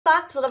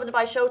Back to the Lovin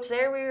Dubai show.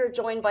 Today we are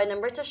joined by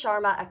Namrata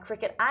Sharma, a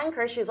cricket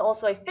anchor. She's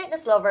also a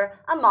fitness lover,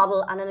 a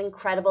model, and an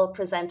incredible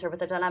presenter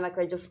with a dynamic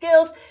range of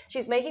skills.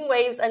 She's making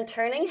waves and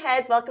turning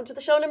heads. Welcome to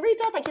the show,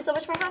 Namrata. Thank you so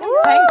much for having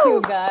us. Thank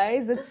you,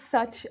 guys. It's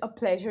such a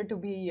pleasure to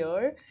be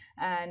here.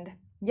 And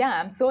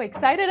yeah, I'm so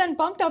excited and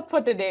pumped up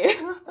for today.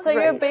 So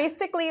you're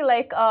basically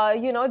like,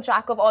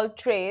 jack of all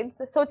trades.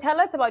 So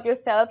tell us about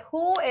yourself.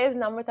 Who is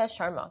Namrata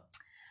Sharma?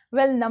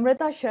 Well,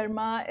 Namrata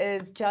Sharma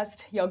is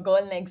just your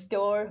girl next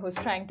door who's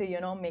trying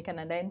to, make an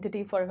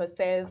identity for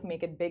herself,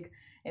 make it big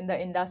in the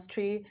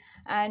industry,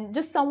 and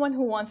just someone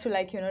who wants to,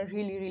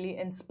 really, really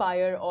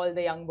inspire all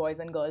the young boys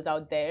and girls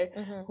out there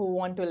who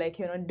want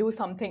to, do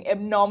something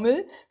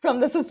abnormal from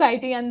the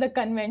society and the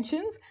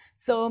conventions.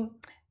 So,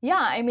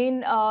 yeah, I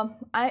mean,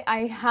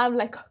 I have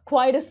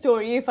quite a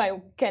story if I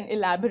can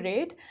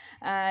elaborate,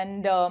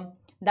 and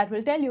that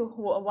will tell you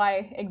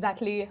why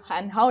exactly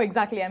and how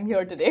exactly I'm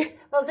here today.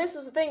 Well, this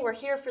is the thing. We're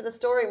here for the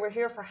story. We're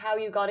here for how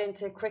you got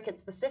into cricket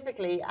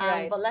specifically.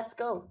 Right. But let's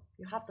go.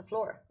 You have the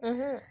floor.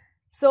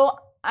 So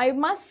I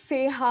must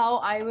say how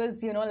I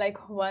was,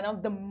 one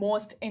of the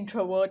most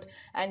introvert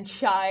and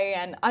shy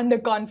and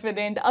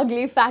underconfident,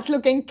 ugly,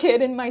 fat-looking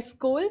kid in my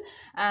school.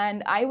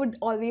 And I would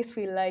always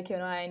feel like,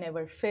 I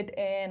never fit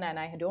in and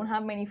I don't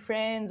have many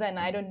friends and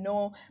I don't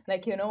know,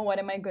 what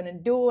am I going to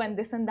do and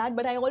this and that.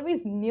 But I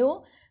always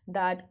knew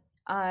that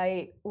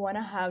I want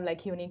to have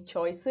unique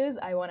choices.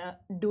 I want to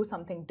do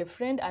something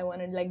different. I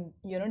want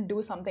to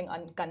do something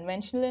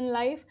unconventional in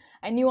life.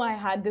 I knew I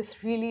had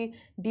this really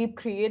deep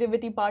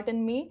creativity part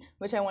in me,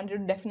 which I wanted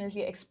to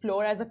definitely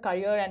explore as a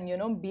career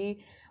and,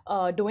 be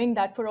doing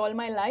that for all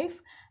my life.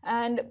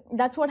 And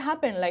that's what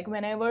happened. Like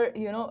whenever,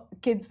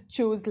 kids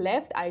choose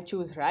left, I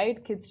choose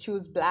right. Kids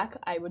choose black,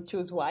 I would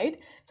choose white.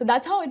 So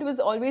that's how it was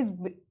always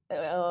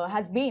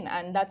has been,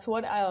 and that's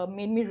what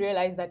made me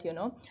realize that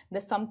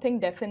there's something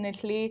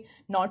definitely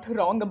not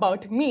wrong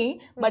about me,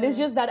 but it's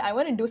just that I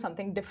want to do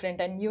something different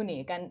and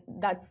unique, and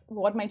that's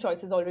what my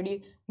choices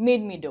already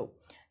made me do.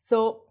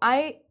 So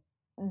I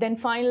then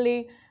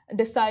finally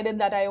decided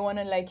that I want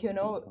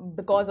to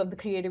because of the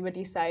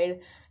creativity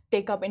side,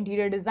 take up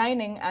interior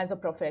designing as a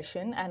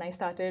profession, and I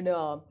started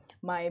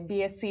my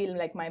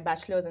BSc, my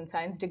bachelor's in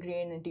science degree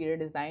in interior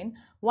design,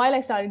 while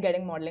I started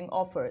getting modeling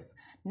offers.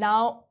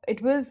 Now,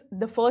 it was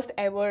the first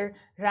ever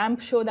ramp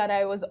show that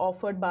I was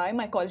offered by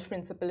my college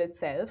principal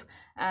itself.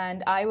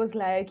 And I was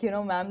like,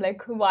 ma'am,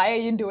 why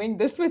are you doing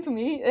this with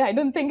me? I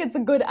don't think it's a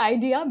good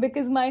idea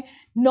because my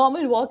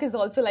normal walk is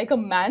also like a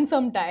man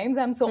sometimes.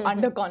 I'm so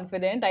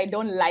underconfident. I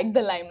don't like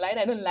the limelight.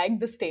 I don't like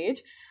the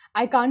stage.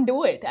 I can't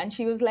do it. And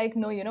she was like,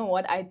 no, you know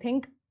what? I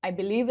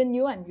believe in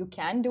you and you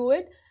can do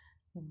it.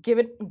 Give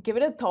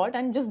it a thought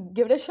and just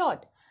give it a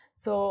shot.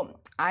 So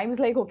I was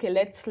like, okay,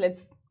 let's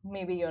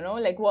maybe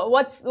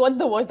what's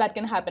the worst that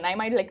can happen? I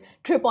might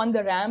trip on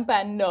the ramp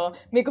and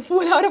make a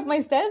fool out of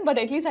myself, but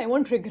at least I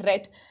won't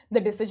regret the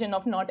decision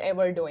of not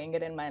ever doing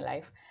it in my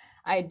life.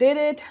 I did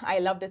it. I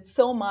loved it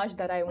so much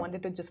that I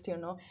wanted to just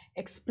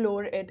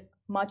explore it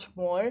much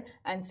more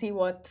and see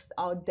what's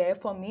out there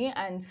for me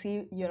and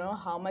see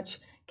how much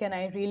can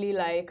I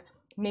really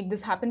make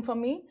this happen for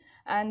me.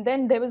 And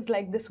then there was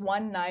this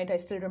one night, I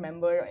still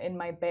remember, in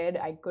my bed,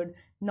 I could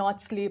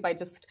not sleep. I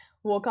just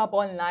woke up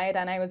all night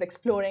and I was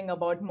exploring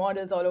about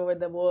models all over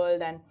the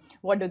world and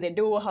what do they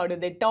do, how do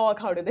they talk,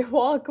 how do they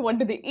walk, what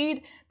do they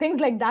eat, things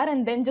like that.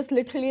 And then just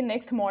literally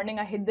next morning,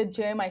 I hit the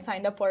gym. I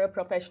signed up for a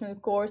professional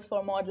course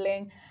for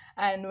modeling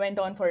and went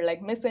on for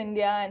Miss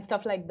India and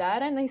stuff like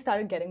that. And I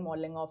started getting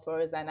modeling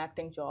offers and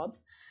acting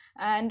jobs.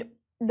 And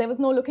there was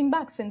no looking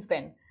back since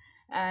then.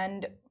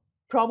 And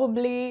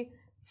probably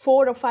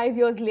 4 or 5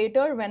 years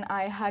later, when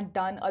I had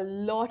done a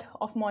lot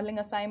of modeling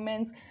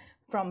assignments,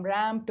 from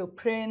ramp to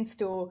prints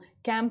to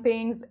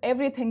campings,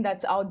 everything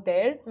that's out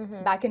there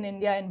back in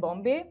India in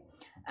Bombay.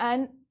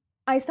 And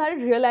I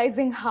started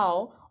realizing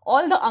how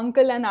all the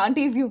uncle and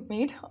aunties you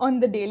meet on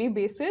the daily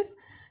basis,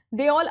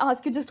 they all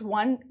ask you just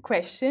one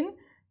question,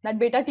 that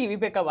beta TV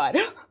pe kab aa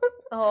rahe ho?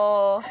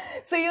 Oh,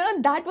 so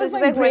that was my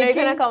breaking. When are you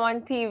gonna come on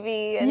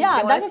TV? And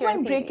yeah, that was my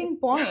breaking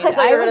point.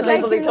 I was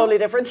like something totally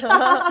different.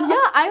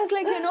 Yeah, I was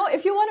like,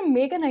 if you want to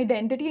make an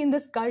identity in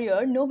this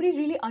career, nobody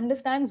really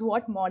understands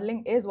what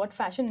modeling is, what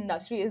fashion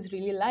industry is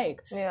really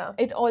like. Yeah,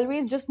 it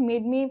always just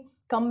made me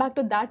come back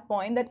to that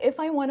point that if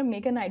I want to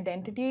make an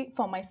identity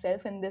for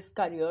myself in this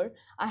career,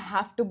 I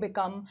have to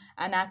become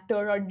an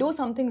actor or do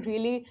something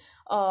really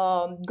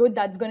good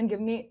that's going to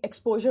give me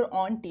exposure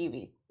on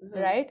TV,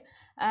 right?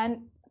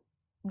 And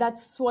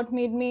that's what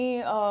made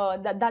me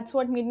that's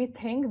what made me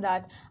think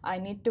that I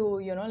need to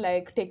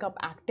take up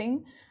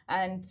acting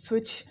and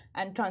switch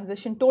and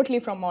transition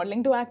totally from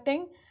modeling to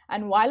acting.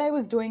 And while I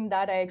was doing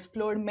that, I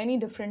explored many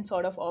different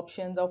sort of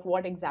options of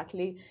what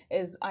exactly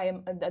is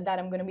I'm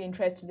going to be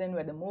interested in,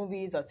 whether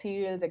movies or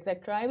serials,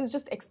 etc. I was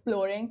just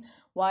exploring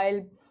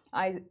while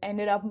I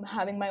ended up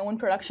having my own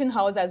production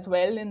house as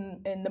well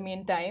in the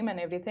meantime and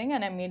everything.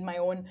 And I made my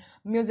own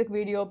music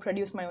video,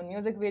 produced my own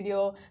music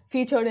video,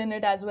 featured in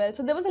it as well.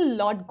 So there was a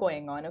lot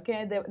going on,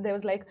 okay? There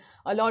was like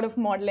a lot of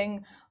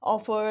modeling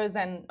offers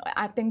and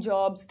acting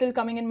jobs still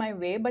coming in my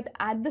way. But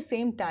at the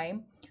same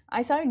time,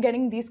 I started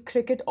getting these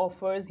cricket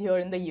offers here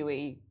in the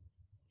UAE.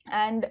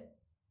 And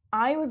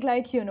I was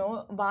like,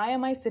 why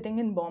am I sitting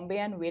in Bombay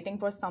and waiting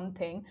for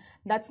something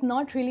that's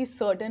not really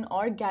certain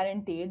or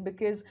guaranteed?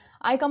 Because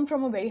I come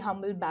from a very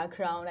humble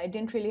background. I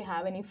didn't really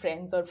have any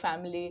friends or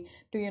family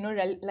to,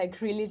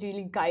 really,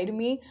 really guide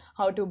me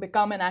how to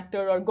become an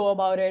actor or go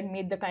about it,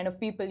 meet the kind of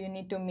people you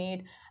need to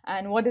meet,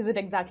 and what is it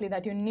exactly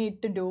that you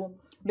need to do.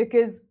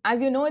 Because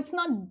as you know, it's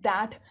not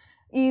that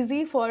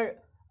easy for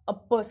a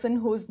person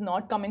who's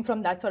not coming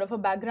from that sort of a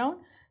background.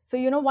 So,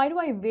 why do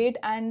I wait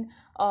and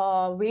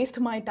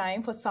waste my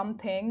time for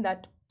something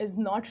that is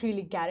not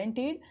really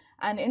guaranteed?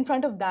 And in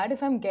front of that,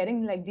 if I'm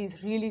getting like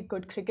these really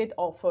good cricket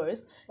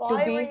offers,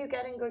 why were you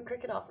getting good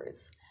cricket offers?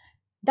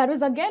 That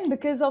was again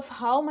because of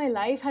how my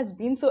life has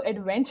been so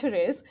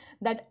adventurous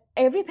that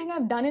everything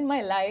I've done in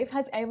my life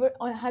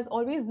has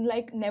always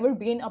like never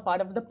been a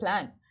part of the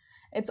plan.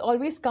 It's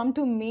always come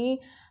to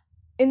me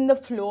in the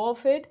flow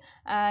of it,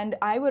 and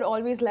I would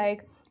always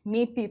like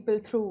meet people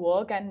through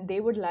work, and they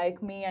would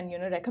like me and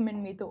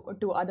recommend me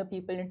to other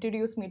people,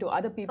 introduce me to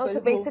other people. Oh, so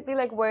basically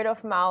like word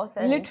of mouth.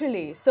 And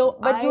literally. So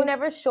but you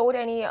never showed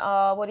any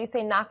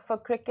knack for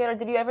cricket, or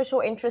did you ever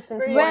show interest in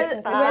sports?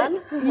 Well,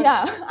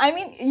 yeah. I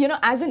mean,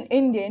 as an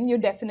Indian, you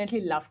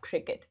definitely love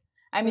cricket.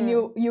 I mean,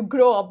 you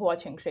grow up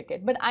watching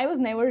cricket, but I was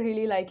never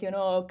really like,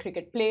 a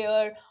cricket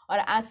player, or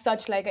as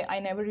such, like I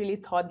never really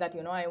thought that,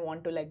 I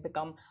want to like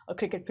become a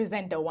cricket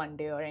presenter one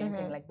day or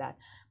anything like that.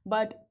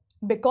 But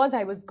because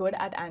I was good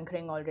at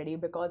anchoring already,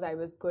 because I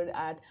was good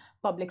at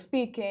public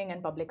speaking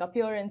and public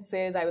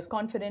appearances, I was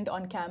confident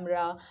on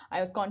camera.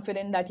 I was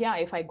confident that, yeah,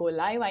 if I go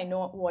live, I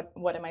know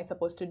what am I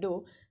supposed to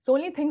do. So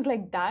only things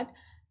like that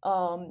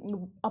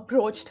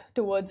approached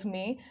towards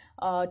me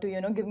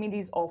to give me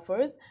these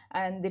offers,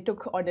 and they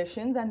took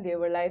auditions, and they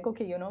were like,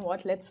 okay, you know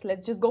what, let's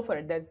just go for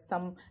it. There's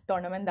some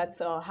tournament that's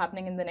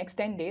happening in the next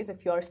 10 days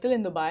if you're still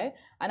in Dubai.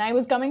 And I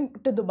was coming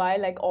to Dubai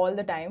like all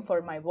the time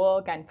for my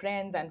work and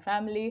friends and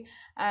family,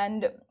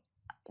 and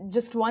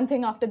just one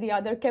thing after the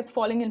other kept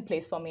falling in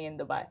place for me in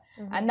Dubai.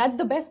 And that's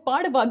the best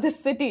part about this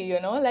city,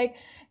 like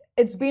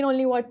it's been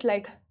only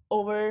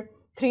over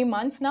 3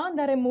 months now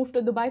that I moved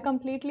to Dubai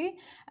completely,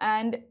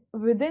 and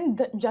within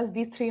just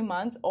these 3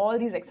 months, all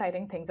these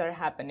exciting things are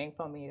happening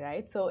for me,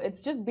 right? So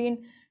it's just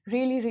been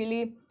really,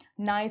 really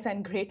nice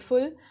and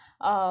grateful.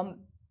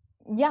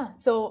 Yeah,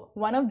 so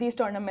one of these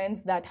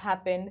tournaments that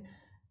happened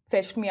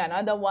fetched me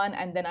another one,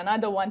 and then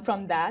another one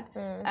from that,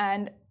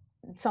 and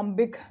some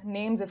big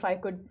names, if I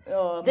could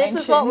This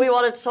is what we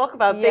wanted to talk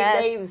about, big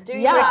names. Do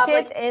you have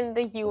it in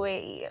the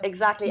UAE?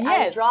 Exactly.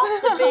 Yes. And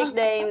drop the big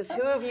names.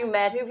 Who have you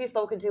met? Who have you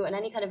spoken to? And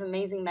any kind of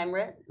amazing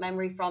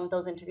memory from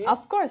those interviews?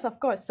 Of course.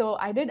 So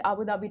I did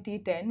Abu Dhabi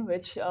T10,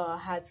 which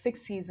has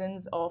 6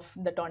 seasons of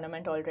the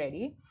tournament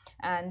already.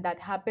 And that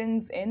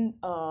happens in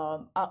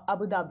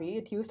Abu Dhabi.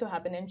 It used to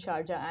happen in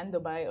Sharjah and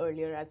Dubai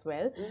earlier as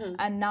well.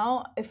 And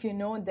now, if you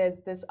know, there's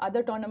this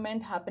other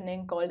tournament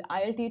happening called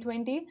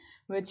ILT20,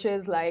 which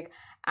is like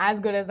as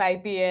good as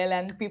IPL,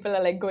 and people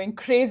are like going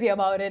crazy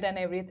about it and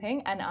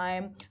everything. And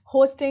I'm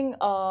hosting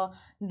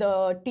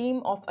the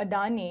team of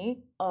Adani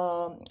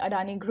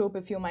Group,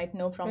 if you might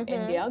know, from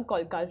India,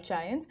 called Gulf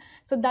Giants.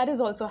 So that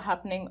is also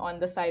happening on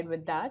the side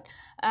with that.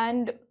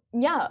 And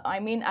yeah, I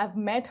mean, I've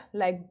met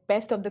like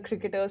best of the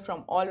cricketers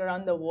from all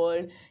around the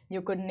world.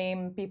 You could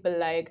name people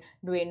like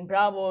Dwayne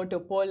Bravo, to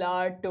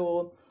Pollard,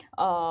 to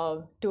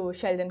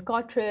Sheldon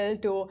Cottrell,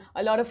 to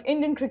a lot of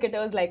Indian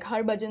cricketers like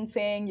Harbhajan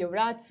Singh,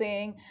 Yuvraj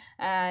Singh,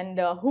 and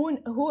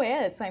who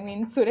else? I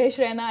mean, Suresh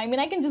Raina. I mean,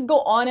 I can just go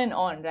on and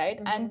on, right?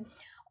 And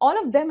all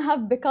of them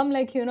have become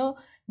like,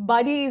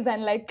 buddies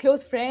and like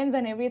close friends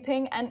and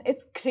everything. And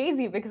it's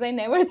crazy because I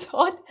never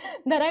thought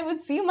that I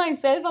would see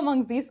myself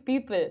amongst these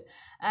people.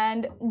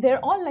 And they're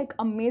all like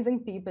amazing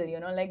people,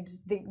 like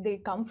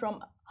they come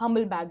from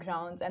humble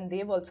backgrounds, and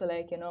they've also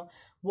like,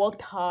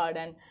 worked hard.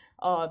 And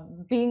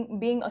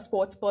being a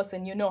sports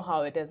person, you know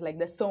how it is. Like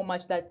there's so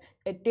much that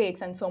it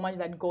takes and so much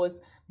that goes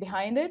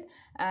behind it.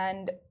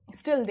 And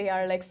still they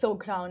are like so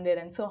grounded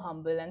and so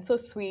humble and so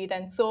sweet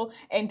and so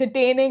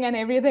entertaining and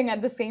everything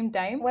at the same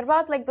time. What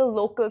about like the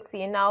local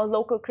scene now,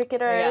 local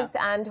cricketers,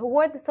 and who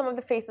are some of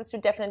the faces to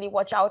definitely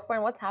watch out for,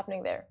 and what's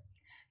happening there?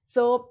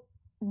 So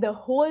the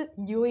whole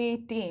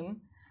UAE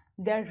team,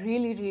 they're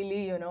really,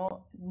 really,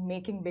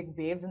 making big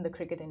waves in the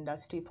cricket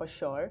industry for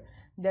sure.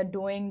 They're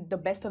doing the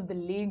best of the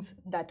leagues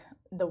that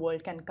the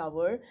world can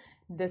cover.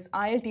 This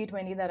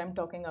ILT20 that I'm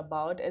talking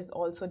about is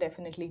also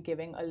definitely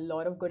giving a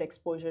lot of good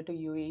exposure to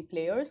UAE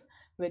players,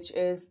 which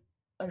is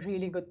a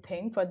really good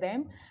thing for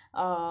them,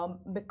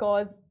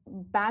 because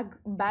back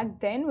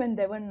then when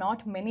there were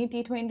not many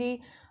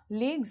T20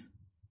 leagues,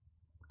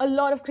 a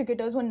lot of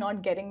cricketers were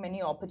not getting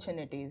many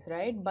opportunities,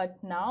 right? But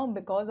now,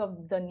 because of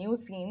the new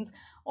scenes,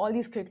 all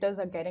these cricketers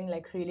are getting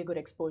like really good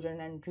exposure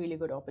and really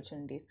good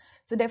opportunities.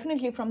 So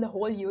definitely from the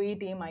whole UAE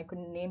team, I could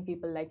name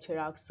people like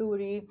Chirag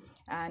Suri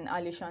and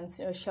Alishan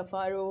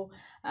Shafaru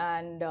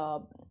and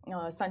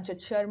Sanchit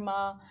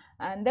Sharma.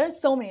 And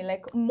there's so many,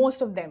 like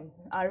most of them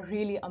are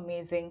really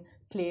amazing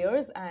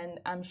players, and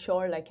I'm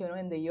sure like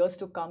in the years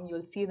to come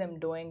you'll see them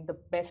doing the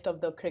best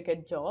of the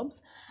cricket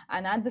jobs.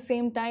 And at the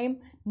same time,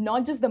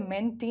 not just the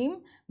men team,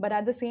 but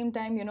at the same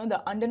time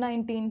the under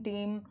 19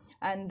 team,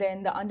 and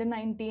then the under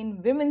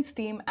 19 women's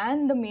team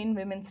and the main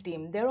women's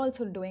team, they're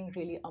also doing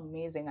really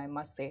amazing, I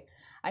must say.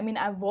 I mean,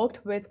 I've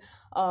worked with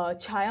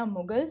Chaya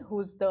Mughal,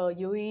 who's the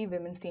UAE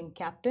women's team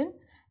captain,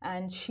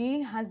 and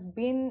she has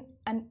been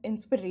an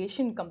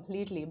inspiration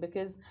completely,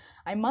 because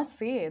I must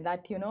say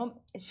that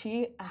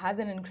she has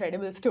an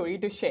incredible story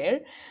to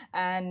share.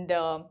 And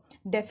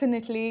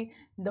definitely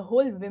the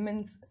whole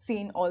women's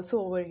scene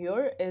also over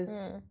here is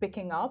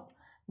picking up.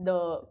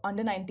 The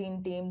under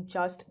 19 team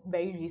just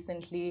very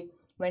recently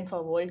went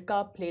for World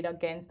Cup, played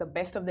against the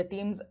best of the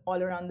teams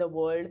all around the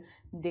world.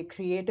 They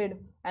created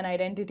an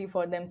identity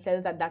for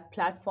themselves at that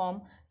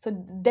platform. So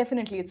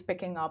definitely it's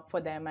picking up for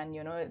them, and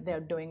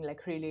they're doing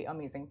like really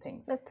amazing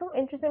things. That's so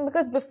interesting,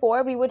 because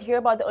before we would hear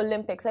about the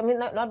Olympics. I mean,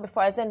 not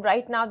before, as in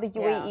right now the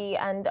UAE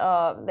and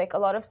like a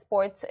lot of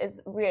sports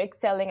we're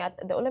excelling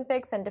at the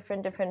Olympics and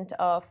different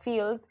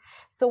fields.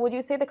 So would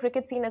you say the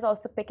cricket scene is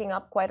also picking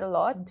up quite a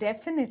lot?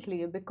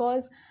 Definitely,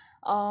 because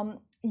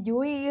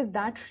UAE is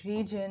that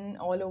region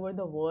all over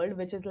the world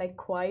which is like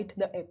quite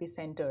the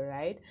epicenter,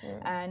 right?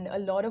 And a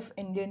lot of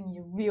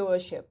Indian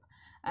viewership,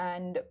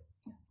 and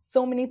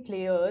so many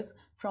players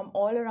from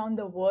all around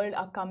the world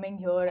are coming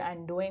here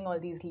and doing all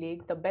these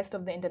leagues, the best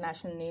of the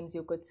international names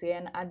you could say,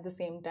 and at the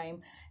same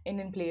time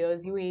Indian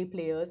players, UAE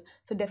players.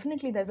 So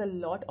definitely there's a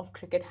lot of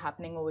cricket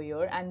happening over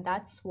here, and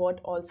that's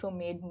what also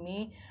made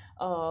me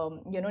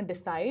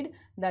decide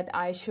that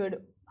I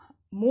should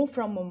move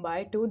from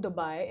Mumbai to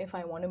Dubai if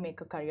I want to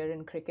make a career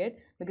in cricket,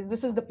 because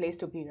this is the place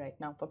to be right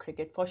now for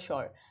cricket, for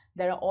sure.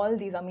 There are all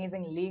these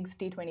amazing leagues,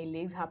 T20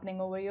 leagues happening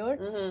over here.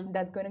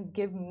 That's going to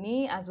give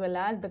me, as well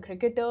as the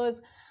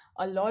cricketers,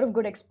 a lot of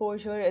good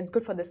exposure. It's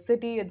good for the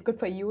city, it's good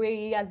for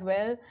UAE as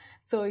well.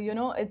 So,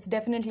 it's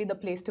definitely the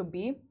place to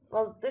be.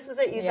 Well, this is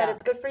it. You said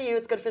it's good for you,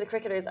 it's good for the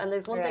cricketers. And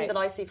there's one thing that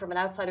I see from an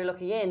outsider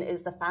looking in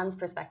is the fans'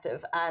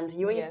 perspective. And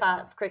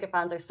UAE cricket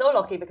fans are so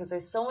lucky because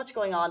there's so much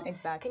going on.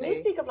 Exactly. Can you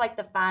speak of like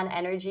the fan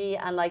energy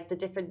and like the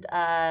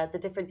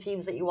different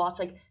teams that you watch?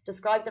 Like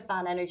describe the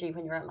fan energy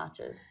when you're at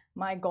matches.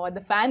 My God,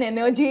 the fan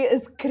energy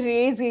is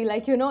crazy.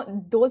 Like,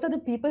 those are the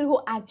people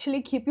who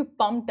actually keep you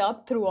pumped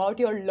up throughout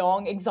your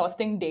long,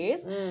 exhausting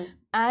days.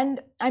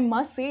 And I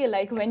must say,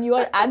 like, when you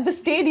are at the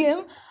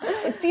stadium,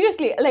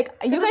 seriously, like,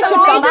 you guys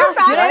should come.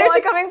 Fan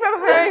energy coming from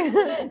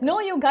her. No,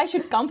 you guys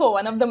should come for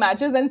one of the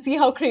matches and see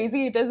how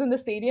crazy it is in the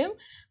stadium,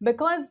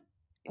 because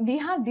we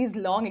have these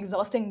long,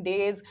 exhausting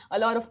days, a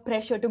lot of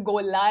pressure to go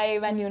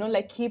live and,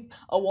 like keep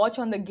a watch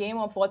on the game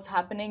of what's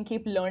happening,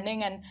 keep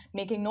learning and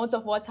making notes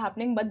of what's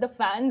happening. But the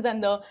fans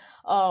and the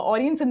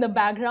audience in the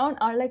background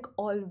are like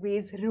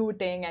always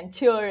rooting and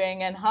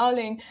cheering and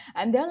howling.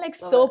 And they're like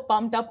so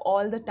pumped up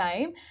all the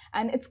time.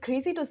 And it's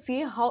crazy to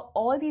see how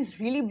all these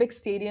really big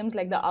stadiums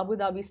like the Abu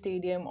Dhabi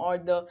Stadium or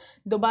the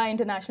Dubai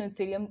International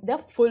Stadium, they're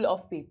full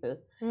of people.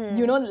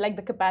 Like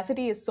the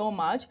capacity is so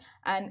much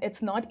and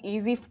it's not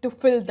easy to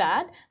fill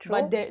that. True.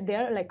 But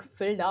they're like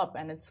filled up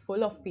and it's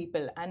full of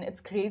people. And it's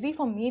crazy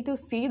for me to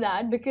see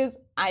that, because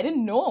I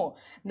didn't know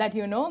that,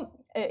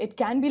 it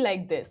can be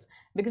like this.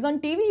 Because on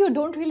TV, you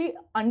don't really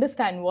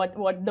understand what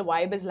the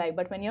vibe is like.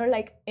 But when you're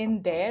like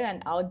in there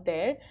and out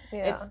there,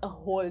 it's a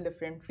whole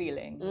different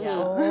feeling.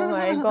 Oh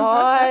my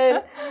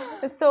God.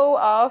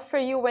 So for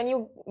you, when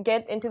you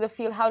get into the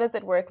field, how does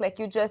it work? Like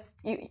you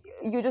just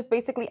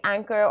basically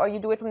anchor, or you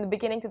do it from the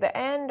beginning to the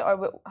end,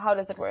 or how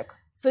does it work?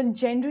 So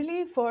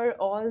generally for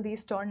all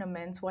these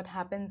tournaments, what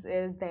happens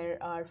is there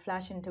are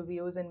flash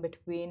interviews in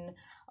between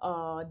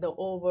the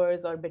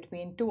overs or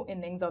between two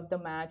innings of the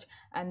match,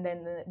 and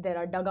then there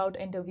are dugout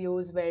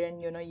interviews wherein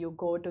you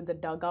go to the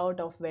dugout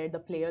of where the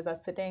players are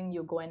sitting,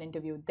 you go and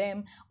interview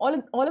them.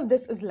 All of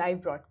this is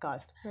live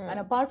broadcast. And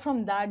apart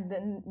from that,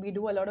 then we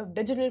do a lot of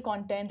digital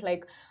content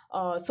like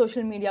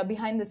social media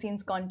behind the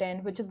scenes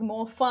content, which is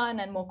more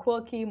fun and more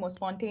quirky, more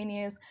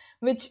spontaneous,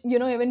 which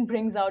even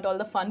brings out all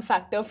the fun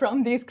factor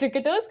from these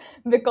cricketers,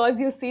 because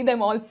you see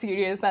them all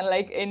serious and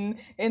like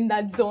in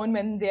that zone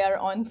when they are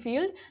on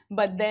field.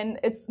 But then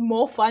it's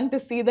more fun to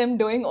see them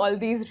doing all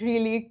these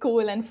really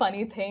cool and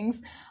funny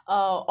things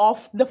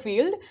off the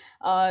field.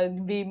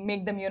 We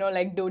make them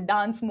like do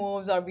dance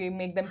moves, or we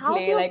make them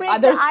play like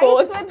other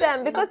sports with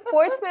them, because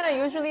sportsmen are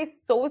usually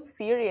so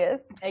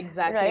serious.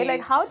 Exactly, right?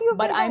 Like how do you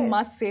but I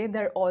must say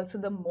they're also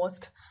the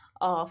most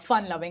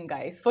fun-loving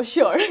guys, for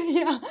sure.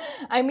 Yeah,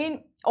 I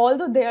mean,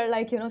 although they are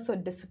like so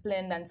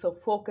disciplined and so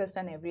focused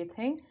and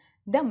everything,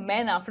 they're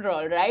men after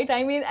all, right?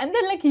 I mean, and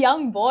they're like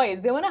young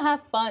boys. They want to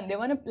have fun. They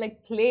want to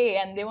like play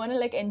and they want to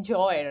like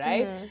enjoy,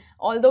 right?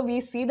 Although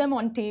we see them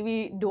on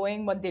TV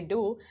doing what they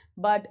do,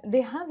 but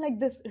they have like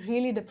this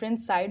really different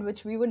side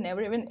which we would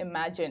never even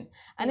imagine.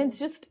 And it's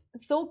just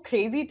so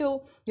crazy to,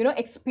 you know,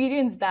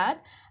 experience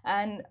that.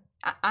 And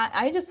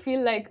I just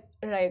feel like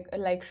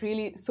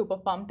really super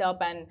pumped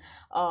up and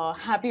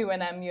happy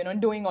when I'm, you know,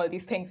 doing all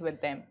these things with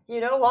them.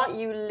 You know what?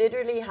 You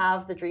literally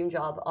have the dream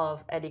job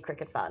of any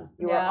cricket fan.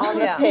 You are on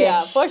the yeah. pitch,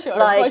 Yeah, for sure,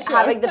 like for sure.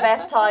 having the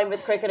best time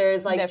with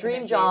cricketers, like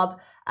dream Definitely. job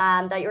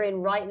that you're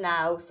in right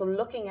now. So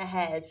looking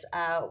ahead,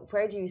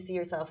 where do you see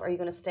yourself? Are you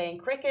going to stay in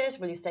cricket?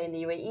 Will you stay in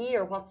the UAE,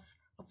 or what's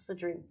the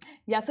dream?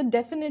 Yeah, so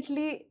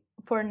definitely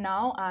for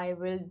now I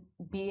will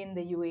be in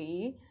the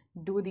UAE,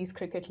 do these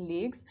cricket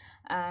leagues,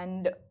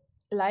 and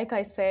like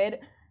I said,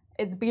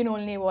 it's been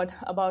only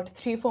about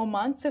 3-4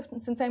 months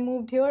since I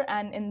moved here,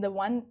 and in the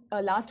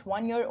last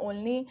 1 year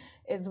only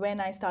is when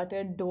I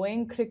started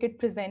doing cricket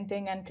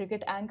presenting and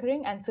cricket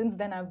anchoring, and since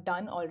then I've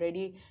done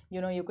already,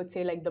 you know, you could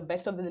say like the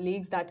best of the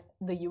leagues that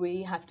the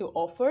UAE has to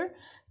offer.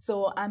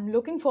 So I'm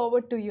looking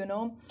forward to, you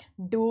know,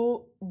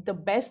 do the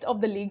best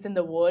of the leagues in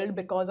the world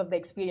because of the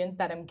experience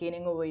that I'm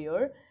gaining over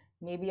here.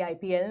 Maybe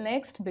IPL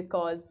next,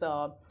 because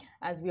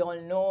as we all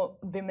know,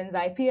 women's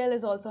IPL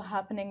is also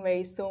happening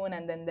very soon,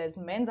 and then there's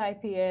men's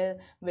IPL,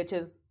 which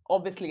is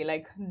obviously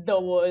like the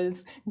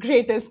world's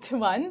greatest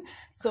one.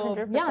 So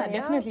yeah,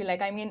 definitely.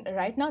 Like, I mean,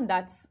 right now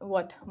that's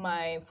what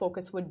my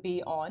focus would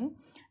be on.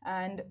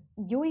 And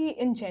UAE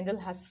in general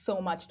has so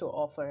much to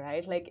offer,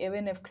 right? Like,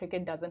 even if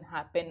cricket doesn't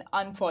happen,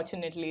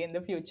 unfortunately, in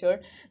the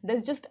future,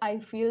 there's just, I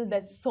feel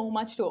there's so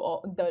much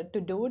to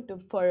do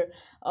for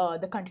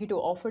the country to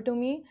offer to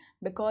me,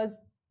 because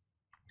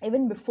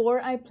even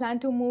before I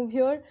planned to move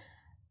here,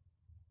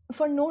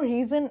 for no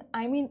reason,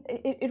 I mean,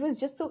 it was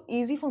just so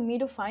easy for me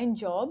to find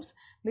jobs,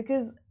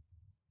 because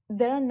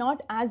there are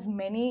not as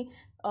many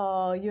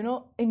you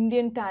know,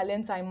 Indian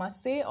talents, I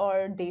must say,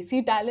 or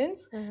Desi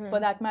talents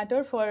for that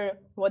matter, for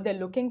what they're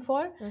looking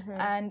for.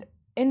 And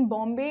in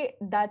Bombay,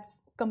 that's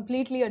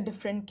completely a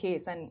different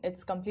case, and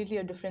it's completely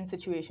a different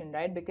situation,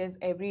 right? Because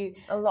every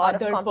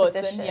other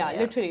person,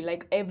 literally,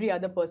 like every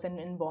other person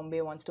in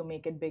Bombay wants to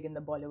make it big in the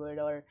Bollywood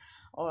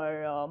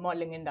or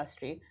modeling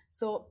industry.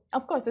 So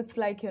of course, it's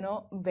like, you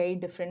know, very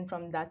different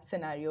from that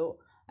scenario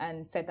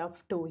and set up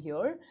to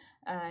here.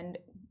 And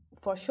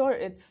for sure,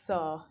 it's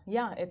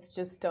it's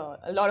just a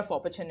lot of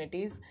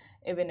opportunities,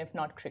 even if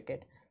not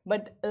cricket.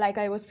 But like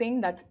I was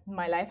saying, that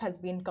my life has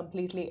been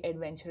completely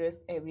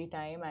adventurous every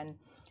time, and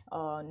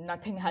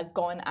nothing has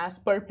gone as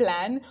per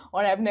plan,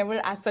 or I've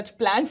never as such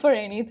planned for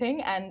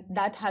anything, and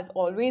that has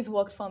always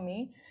worked for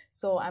me.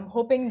 So I'm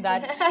hoping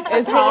that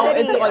is how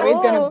it's always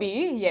going to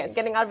be. Yes.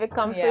 Getting out of your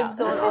comfort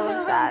zone, all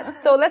of that.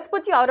 So let's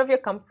put you out of your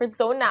comfort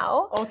zone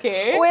now.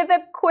 Okay. With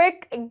a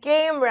quick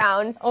game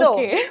round. So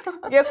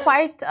you're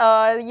quite,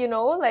 you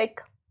know,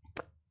 like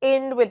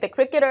in with the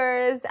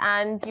cricketers,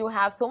 and you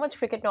have so much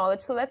cricket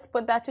knowledge. So let's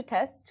put that to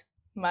test.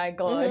 My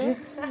God.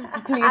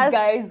 Please,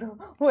 guys,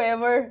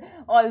 whoever,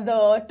 all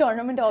the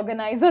tournament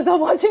organizers are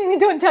watching me,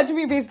 don't judge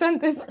me based on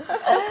this.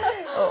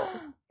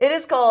 It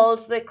is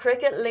called the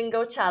Cricket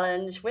Lingo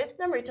Challenge with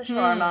Namrata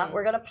Sharma.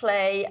 We're going to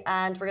play,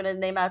 and we're going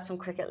to name out some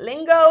cricket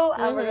lingo,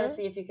 and we're going to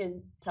see if you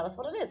can tell us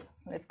what it is.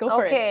 Let's go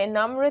for it. Okay,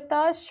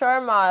 Namrata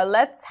Sharma,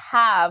 let's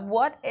have,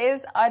 what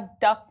is a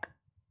duck?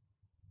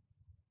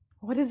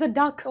 What is a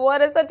duck?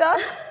 What is a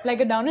duck?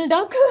 Like a Donald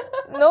Duck?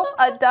 Nope,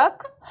 a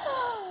duck.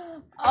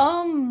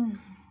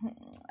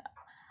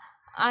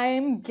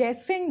 I'm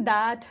guessing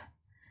that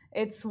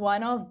it's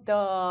one of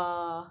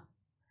the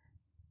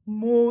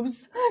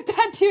moves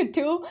that you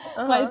do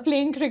while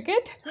playing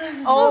cricket.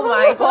 Oh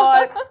my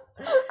God.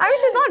 I mean,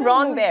 she's not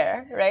wrong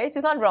there, right?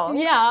 She's not wrong.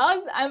 Yeah,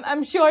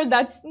 I'm sure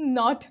that's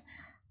not.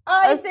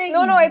 I think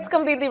no, it's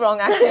completely wrong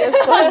actually.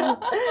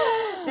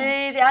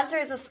 the answer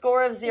is a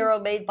score of 0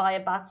 made by a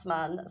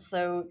batsman.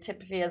 So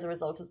typically, as a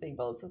result, is being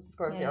bowled. So it's a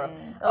score of 0.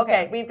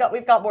 Okay, we've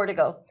got more to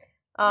go.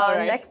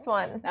 Right. Next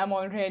one. I'm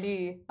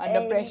already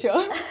under pressure.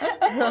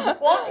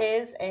 What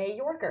is a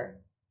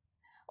Yorker?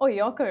 Oh,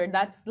 Yorker.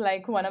 That's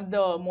like one of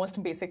the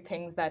most basic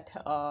things that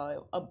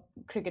a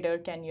cricketer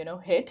can, you know,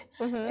 hit.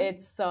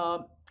 It's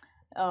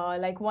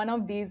like one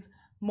of these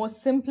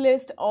most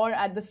simplest, or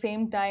at the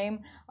same time,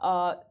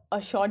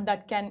 a shot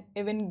that can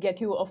even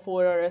get you a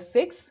 4 or a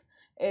 6.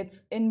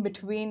 It's in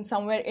between,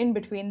 somewhere in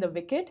between the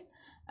wicket.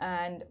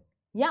 And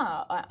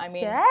yeah, I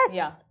mean,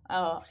 yeah.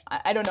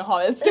 I don't know how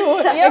else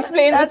to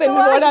explain this. In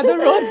what other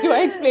words do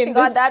I explain she this?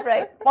 got that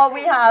right. Well,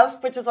 we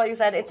have, which is what you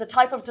said, it's a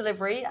type of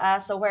delivery.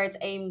 So where it's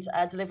aimed,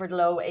 delivered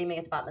low, aiming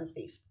at the batsman's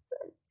feet.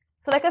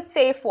 So like a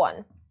safe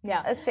one.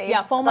 Yeah, a safe.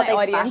 Yeah, for my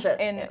audience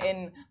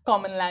in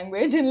common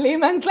language, in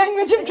layman's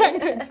language, I'm trying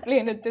to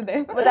explain it to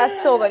them. But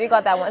that's so good. You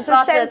got that one.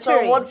 So century.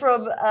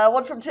 So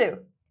one from 2.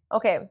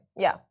 Okay,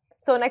 yeah.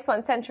 So next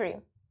one, century.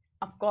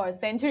 Of course,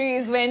 century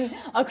is when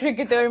a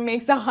cricketer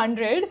makes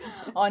 100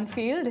 on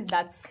field.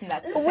 That's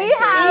We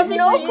have Easy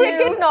no for you.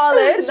 cricket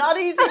knowledge. Not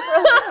easy for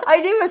us. I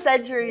knew a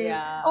century.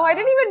 Yeah. Oh, I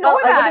didn't even know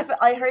Well, that.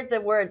 I heard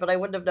the word, but I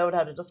wouldn't have known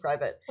how to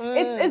describe it.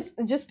 It's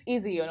just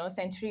easy, you know.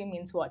 Century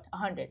means what?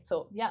 100.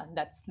 So yeah,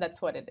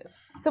 that's what it is.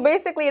 So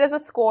basically, it is a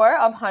score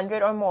of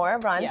 100 or more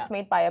runs Yeah.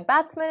 made by a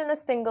batsman in a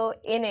single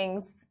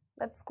innings.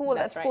 That's cool.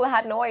 That's That's cool. I right.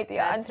 had no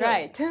idea. That's until-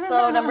 right.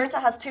 So Namrata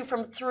has 2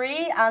 from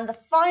 3, and the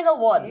final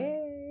one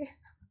Yay.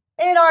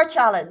 in our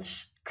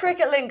challenge,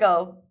 cricket lingo.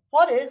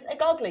 What is a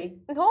goggly?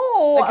 No,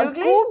 A a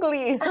googly?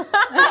 googly.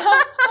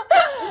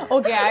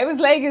 Okay, I was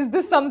like, is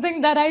this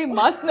something that I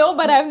must know,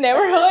 but I've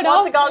never heard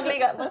What's of? a goggly?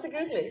 What's a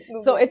googly?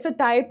 So it's a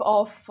type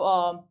of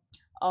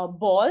a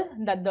ball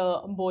that the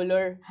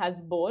bowler has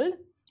bowled,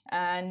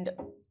 and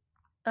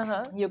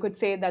you could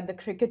say that the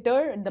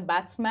cricketer, the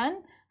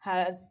batsman,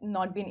 has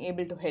not been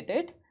able to hit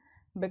it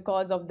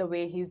because of the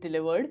way he's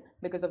delivered,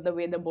 because of the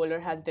way the bowler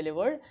has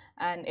delivered,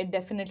 and it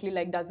definitely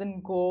like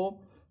doesn't go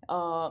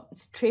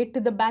straight to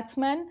the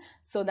batsman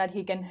so that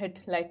he can hit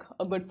like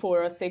a good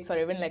 4 or 6 or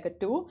even like a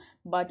 2,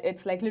 but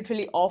it's like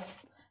literally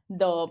off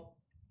the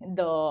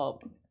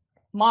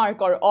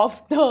mark or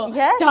off the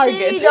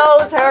target. She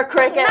knows her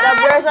cricket.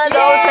 Namrata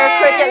knows her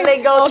cricket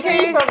lingo.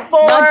 3 from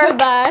 4. Not too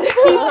bad.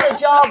 Keep the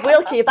job.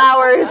 We'll keep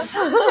ours.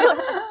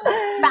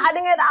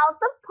 Batting it out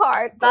the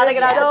park. Batting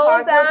it out the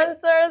park. Those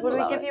answers. Would we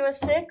love give it. you a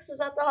 6? Is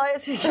that the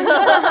highest you can?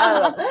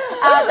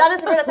 That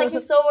is Namrata. Thank you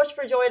so much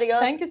for joining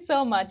us. Thank you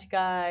so much,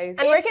 guys.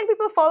 And where can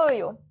people follow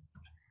you?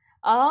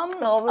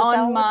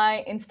 On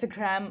my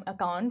Instagram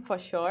account for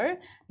sure.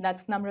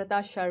 That's Namrata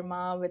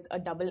Sharma with a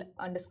double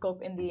underscore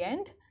in the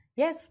end.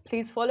 Yes,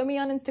 please follow me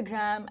on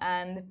Instagram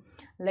and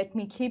let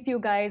me keep you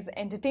guys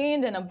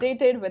entertained and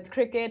updated with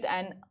cricket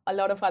and a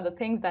lot of other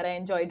things that I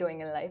enjoy doing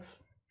in life.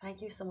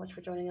 Thank you so much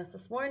for joining us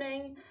this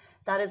morning.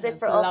 That is it That's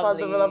for us on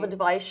the lovely. Lovin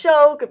Dubai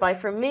show. Goodbye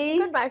from me.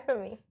 Goodbye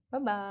from me.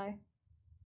 Bye-bye.